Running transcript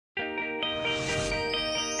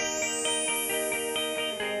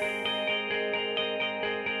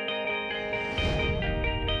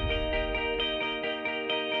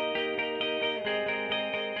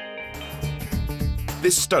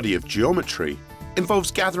This study of geometry involves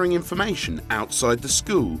gathering information outside the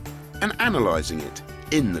school and analysing it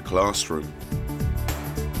in the classroom.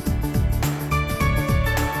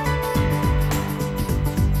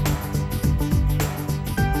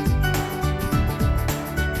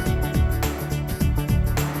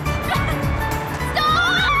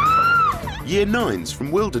 Year 9s from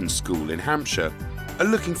Wilden School in Hampshire are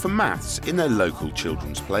looking for maths in their local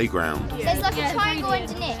children's playground. There's like a triangle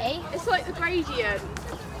underneath. It's like the gradient.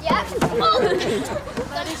 Yeah.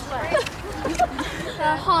 That is right.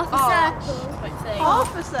 Half a circle.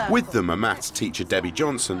 Half a circle. With them are maths teacher Debbie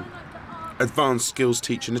Johnson, advanced skills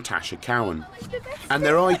teacher Natasha Cowan, and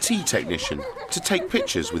their IT technician to take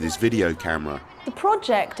pictures with his video camera. The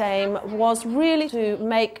project aim was really to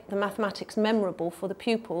make the mathematics memorable for the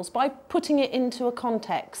pupils by putting it into a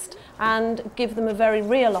context and give them a very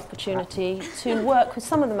real opportunity to work with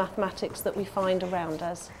some of the mathematics that we find around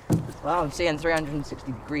us. Well, I'm seeing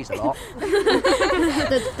 360 degrees a lot.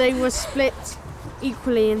 They were split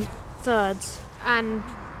equally in thirds and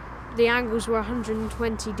the angles were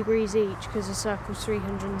 120 degrees each because the circle's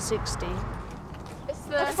 360.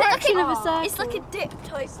 A fraction of a circle. It's like a dip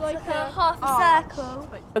type, it's like a half a circle.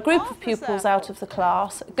 A group of pupils out of the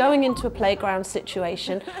class going into a playground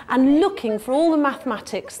situation and looking for all the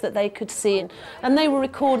mathematics that they could see. And they were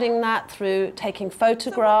recording that through taking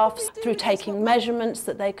photographs, through taking measurements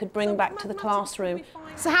that they could bring back to the classroom.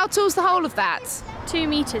 So how tall's the whole of that? 2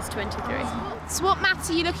 metres 23. So what maths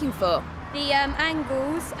are you looking for? The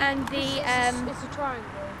angles and the It's a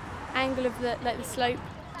triangle. angle of the slope.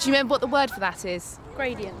 Do you remember what the word for that is?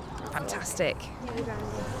 Gradient. Fantastic. The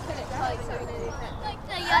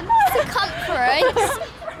circumference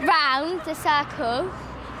round the circle,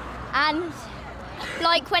 and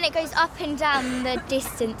like when it goes up and down, the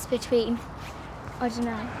distance between, I don't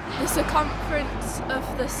know. The circumference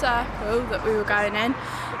of the circle that we were going in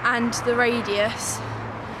and the radius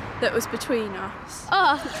that was between us.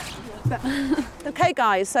 Oh. OK,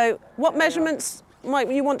 guys, so what measurements might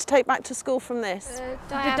you want to take back to school from this? The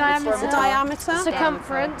diameter. The diameter?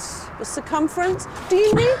 Circumference. The circumference. Do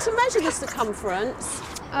you need to measure the circumference?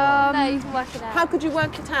 No, you can work it out. How could you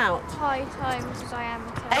work it out? Pi times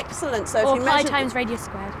diameter. Excellent. So Or if you pi measure times radius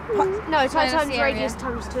squared. No, pi times radius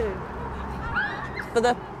times 2. for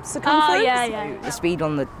the circumference? Oh, yeah. The speed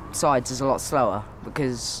on the sides is a lot slower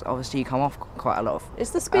because obviously you come off quite a lot of.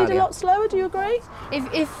 Is the speed a lot slower, do you agree?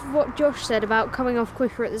 If what Josh said about coming off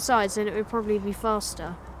quicker at the sides, then it would probably be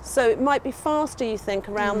faster. So it might be faster, you think,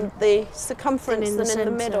 around the circumference than in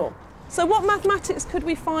the middle. So what mathematics could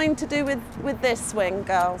we find to do with this swing,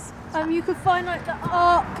 girls? You could find like the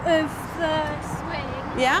arc of the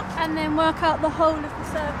swing. Yeah? And then work out the whole of the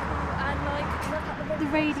circle and like work out the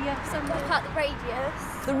radius and Work out the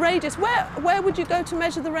radius. The radius. Where would you go to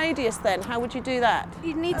measure the radius then? How would you do that?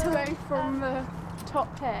 You'd need to go from the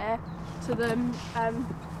top here to the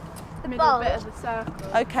middle bulb. bit of the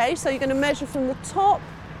circle. Okay, so you're going to measure from the top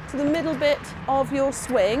to the middle bit of your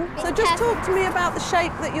swing. So just talk to me about the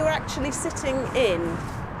shape that you're actually sitting in.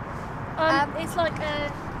 it's like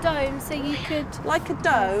a dome, so you could... Like a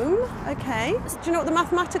dome, okay. Do you know what the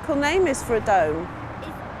mathematical name is for a dome?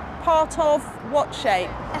 Part of what shape?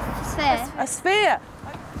 A sphere. A sphere.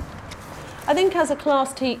 I think as a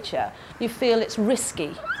class teacher, you feel it's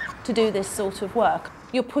risky to do this sort of work.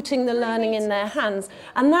 You're putting the learning in their hands,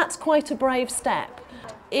 and that's quite a brave step.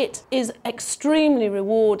 It is extremely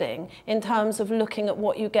rewarding in terms of looking at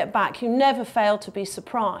what you get back. You never fail to be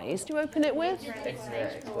surprised. Do you open it with?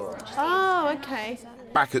 Oh, okay.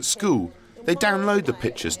 Back at school, they download the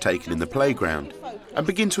pictures taken in the playground and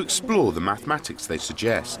begin to explore the mathematics they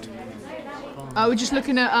suggest. We're just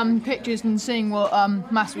looking at pictures and seeing what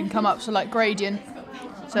maths we can come up, so like gradient.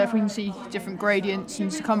 So if we can see different gradients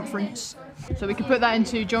and circumference. So we can put that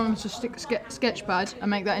into geometric sketchpad and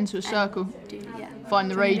make that into a circle. Find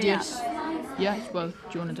the radius. Yeah, well, do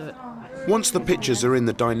you want to do it? Once the pictures are in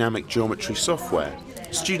the dynamic geometry software,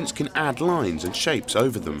 students can add lines and shapes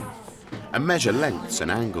over them and measure lengths and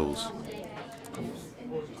angles.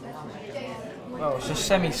 Well, it's a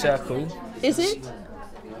semicircle. Is it?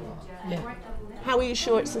 Yeah. How are you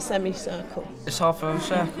sure it's a semicircle? It's half of a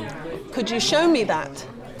circle. Could you show me that?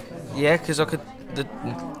 Yeah, because I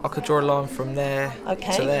could draw a line from there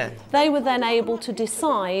to there. They were then able to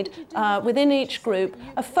decide within each group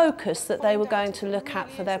a focus that they were going to look at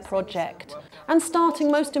for their project. And starting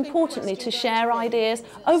most importantly to share ideas,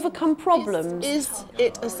 overcome problems. Is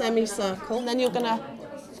it a semicircle? Then you're going to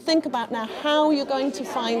think about now how you're going to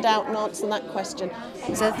find out and answer that question.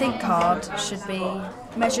 So the think card should be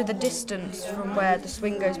measure the distance from where the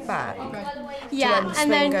swing goes back to when the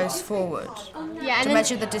swing goes forward. Yeah, and to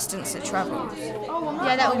measure the distance it travels.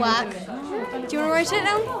 Yeah, that'll work. Do you want to write it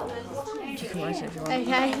down? You can write it if you want.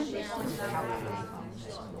 Okay.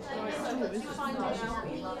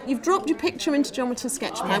 You've dropped your picture into Geometer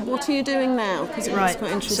Sketchpad. What are you doing now? Because it looks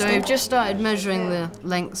quite interesting. So we've just started measuring the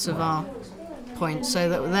lengths of our points so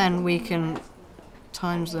that then we can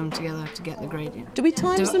times them together to get the gradient. Do we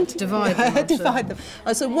times them? Divide them. Divide them.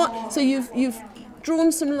 Oh, so what? So you've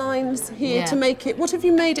drawn some lines here to make it. What have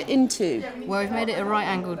you made it into? Well, we've made it a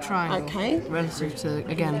right-angled triangle. Okay. Relative to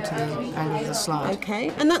the angle of the slide.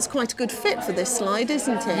 Okay. And that's quite a good fit for this slide,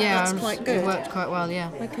 isn't it? Yeah, that's quite good. It worked quite well.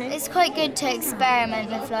 Yeah. Okay. It's quite good to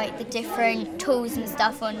experiment with like the different tools and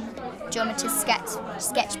stuff on Geometer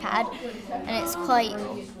Sketchpad, and it's quite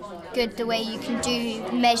good the way you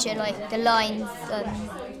can measure like the lines,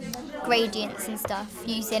 gradients and stuff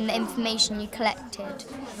using the information you collected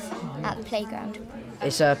at the playground.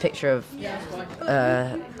 It's a picture of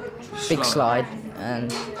a big slide,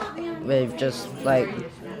 and we've just like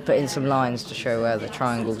put in some lines to show where the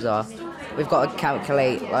triangles are. We've got to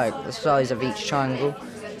calculate like the size of each triangle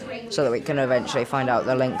so that we can eventually find out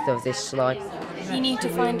the length of this slide. You need to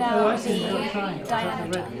find out the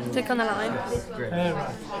diameter. Click on the line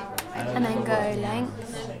and then go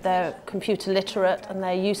length. They're computer literate and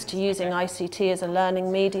they're used to using ICT as a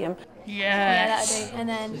learning medium. Yeah, that'll do. And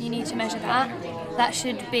then you need to measure that. That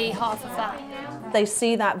should be half of that. They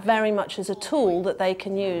see that very much as a tool that they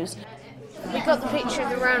can use. We got the picture of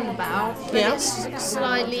the roundabout, but it's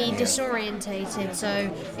slightly disorientated. So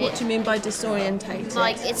what do you mean by disorientated?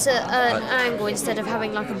 Like it's an angle instead of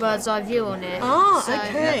having like a bird's eye view on it. Ah, so,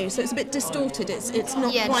 okay. So it's a bit distorted. It's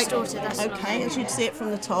not quite distorted. That's okay, as you'd see it from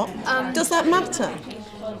the top. Does that matter?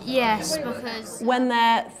 Yes, because when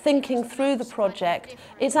they're thinking through the project,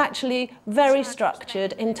 it's actually very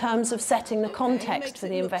structured in terms of setting the context for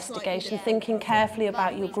the investigation, thinking carefully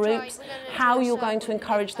about your groups, how you're going to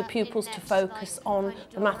encourage the pupils to focus on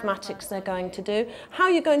the mathematics they're going to do, how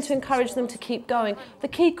you're going to encourage them to keep going, the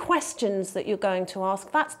key questions that you're going to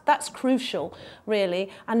ask, that's crucial, really,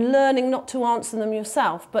 and learning not to answer them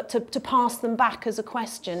yourself, but to pass them back as a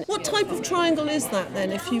question. What type of triangle is that,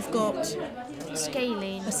 then, if you've got...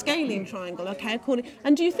 Scalene. A scalene triangle, okay,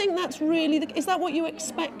 and do you think that's really, is that what you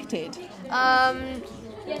expected?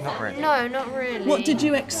 Not really. No, not really. What did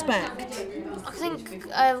you expect? I think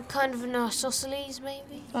kind of an isosceles,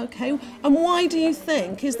 maybe. Okay, and why do you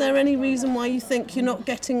think? Is there any reason why you think you're not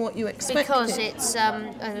getting what you expected? Because it's at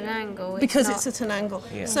an angle. Because it's at an angle.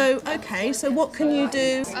 Yeah. So, okay, so what can you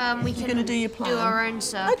do? We can do your plan. Do our own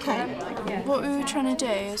circle. Okay. Yeah. What we were trying to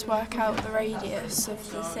do is work out the radius of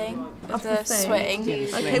the thing, of the swing.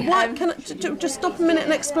 Okay, why, can I, just stop a minute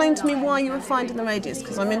and explain to me why you were finding the radius,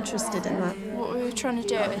 because I'm interested in that. What we were trying to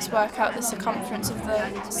do is work out the circumference of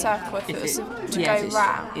the circle if it was to go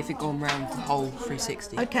round. If it gone round the whole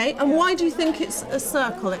 360. Okay, and why do you think it's a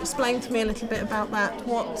circle? Explain to me a little bit about that.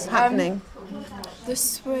 What's happening? The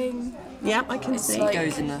swing. Yeah, I can see. It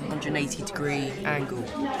goes in a 180-degree angle.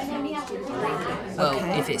 Well,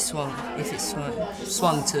 if it's swung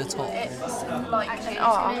to the top. It's like an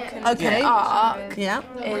arc. Okay. An arc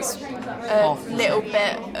is a little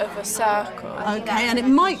bit of a circle. Okay, and it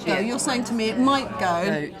might go. You're saying to me it might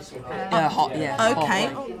go.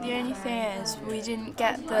 Okay. The only thing is we didn't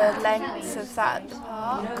get the length of that at the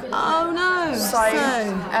park. Oh no.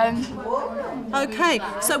 Okay,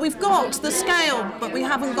 so we've got the scale, but we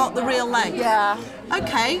haven't got the real length. Yeah.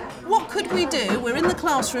 Okay, what could we do? We're in the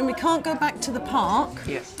classroom, we can't go back to the park.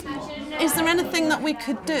 Yeah. Is there anything that we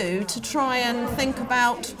could do to try and think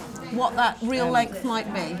about what that real length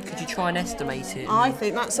might be? Could you try and estimate it? I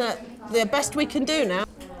think that's the best we can do now.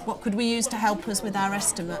 What could we use to help us with our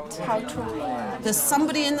estimate? How tall? There's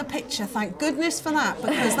somebody in the picture, thank goodness for that,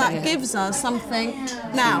 because that gives us something.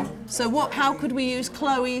 Now, so how could we use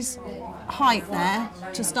Chloe's height there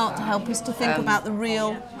to start to help us to think about the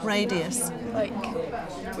real radius? Like,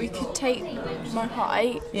 we could take my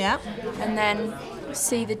height and then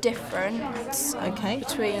see the difference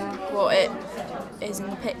between what it is in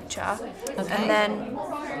the picture and then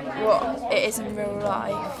what it is in real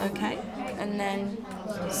life. Okay. And then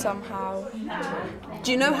somehow...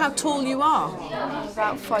 Do you know how tall you are?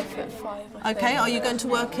 About 5'5". Okay, are you going to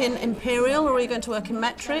work in imperial or are you going to work in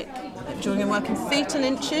metric? Are you going to work in feet and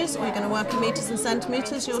inches or are you going to work in metres and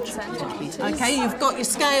centimetres? Centimetres. Okay, you've got your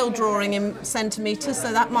scale drawing in centimetres,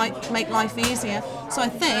 so that might make life easier. So I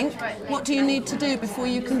think, what do you need to do before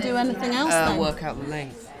you can do anything else then? Work out the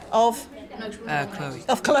length. Of Chloe.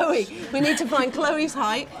 Of Chloe. We need to find Chloe's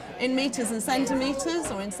height in metres and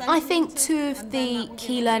centimetres, or in centimetres. I think two of the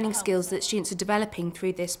key learning skills that students are developing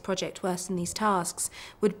through this project worse than these tasks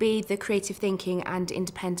would be the creative thinking and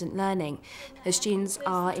independent learning. As students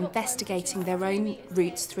are investigating their own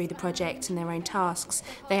routes through the project and their own tasks,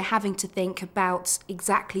 they are having to think about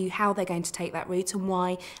exactly how they're going to take that route and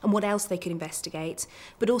why and what else they could investigate.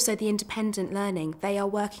 But also the independent learning. They are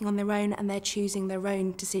working on their own and they're choosing their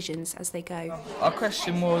own decisions as they go. Our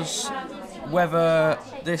question was whether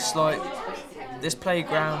this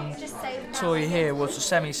playground toy here was a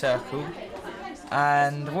semicircle,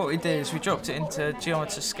 and what we did is we dropped it into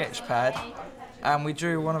Geometer's sketchpad and we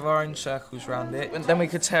drew one of our own circles around it, and then we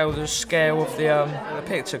could tell the scale of the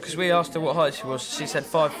picture, because we asked her what height she was. She said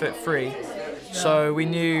 5'3", so we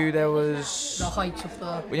knew there was the height of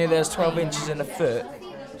the... We knew there was 12 inches in a foot,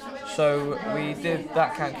 so we did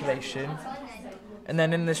that calculation. And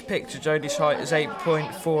then in this picture, Jodie's height is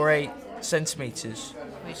 8.48 centimetres.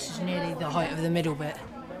 Which is nearly the height of the middle bit.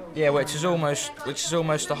 Yeah, which is almost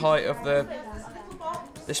the height of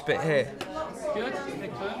this bit here.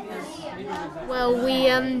 Well, we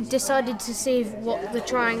decided to see what the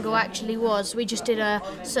triangle actually was. We just did a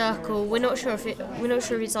circle. We're not sure if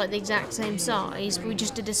it's like the exact same size, but we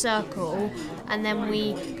just did a circle, and then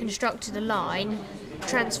we constructed a line,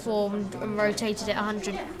 transformed and rotated it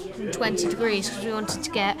 120 degrees because we wanted to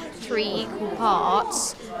get 3 equal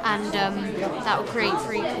parts, and that would create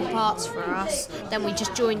 3 equal parts for us. Then we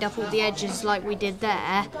just joined up all the edges like we did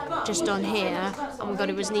there, just on here, and we got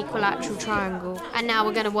it was an equilateral triangle. And now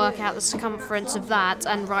we're going to work out the circumference of that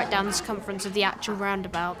and write down the circumference of the actual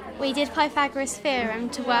roundabout. We did Pythagoras' theorem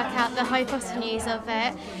to work out the hypotenuse of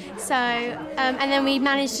it. So, and then we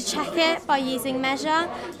managed to check it by using measure,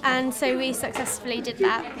 and so we successfully did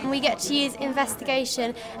that. We get to use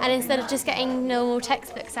investigation, and instead of just getting normal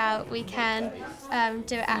textbooks out, we can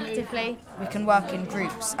do it actively. We can work in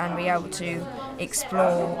groups and be able to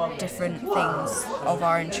explore different things of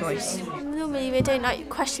our own choice. Normally we're doing like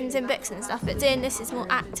questions in books and stuff, but doing this is more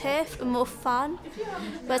active and more fun.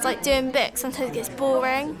 Whereas like doing books sometimes it gets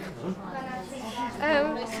boring.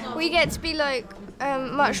 We get to be like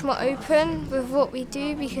much more open with what we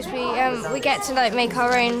do, because we get to like make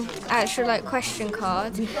our own actual like question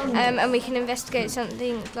card, and we can investigate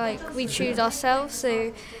something like we choose ourselves,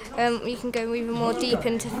 so we can go even more deep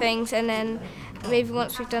into things, and then maybe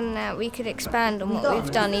once we've done that we could expand on what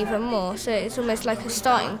we've done even more. So it's almost like a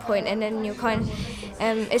starting point, and then you're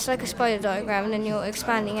it's like a spider diagram, and then you're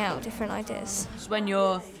expanding out different ideas. So when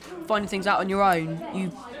you're finding things out on your own,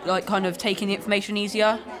 you like kind of taking the information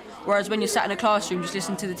easier. Whereas when you're sat in a classroom just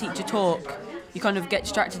listening to the teacher talk, you kind of get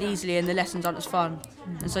distracted easily and the lessons aren't as fun.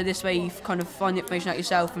 And so this way you kind of find the information out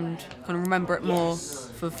yourself and kind of remember it more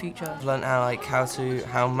for the future. I've learnt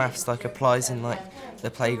how maths applies in the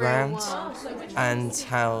playground, and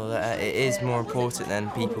how it is more important than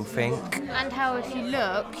people think. And how if you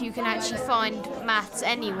look, you can actually find maths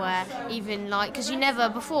anywhere, even like, because you never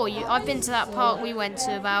before, I've been to that park we went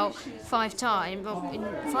to about 5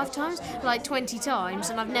 times, like 20 times,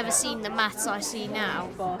 and I've never seen the maths I see now.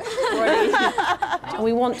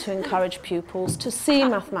 We want to encourage pupils to see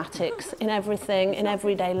mathematics in everything, in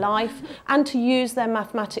everyday life, and to use their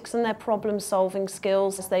mathematics and their problem-solving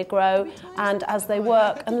skills as they grow and as they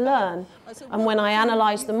work and learn. And when I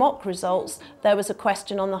analysed the mock results, there was a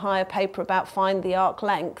question on the higher paper about find the arc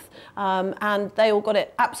length, and they all got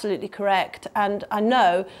it absolutely correct. And I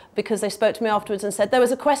know because they spoke to me afterwards and said there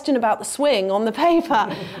was a question about the swing on the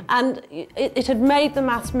paper, and it had made the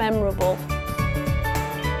maths memorable.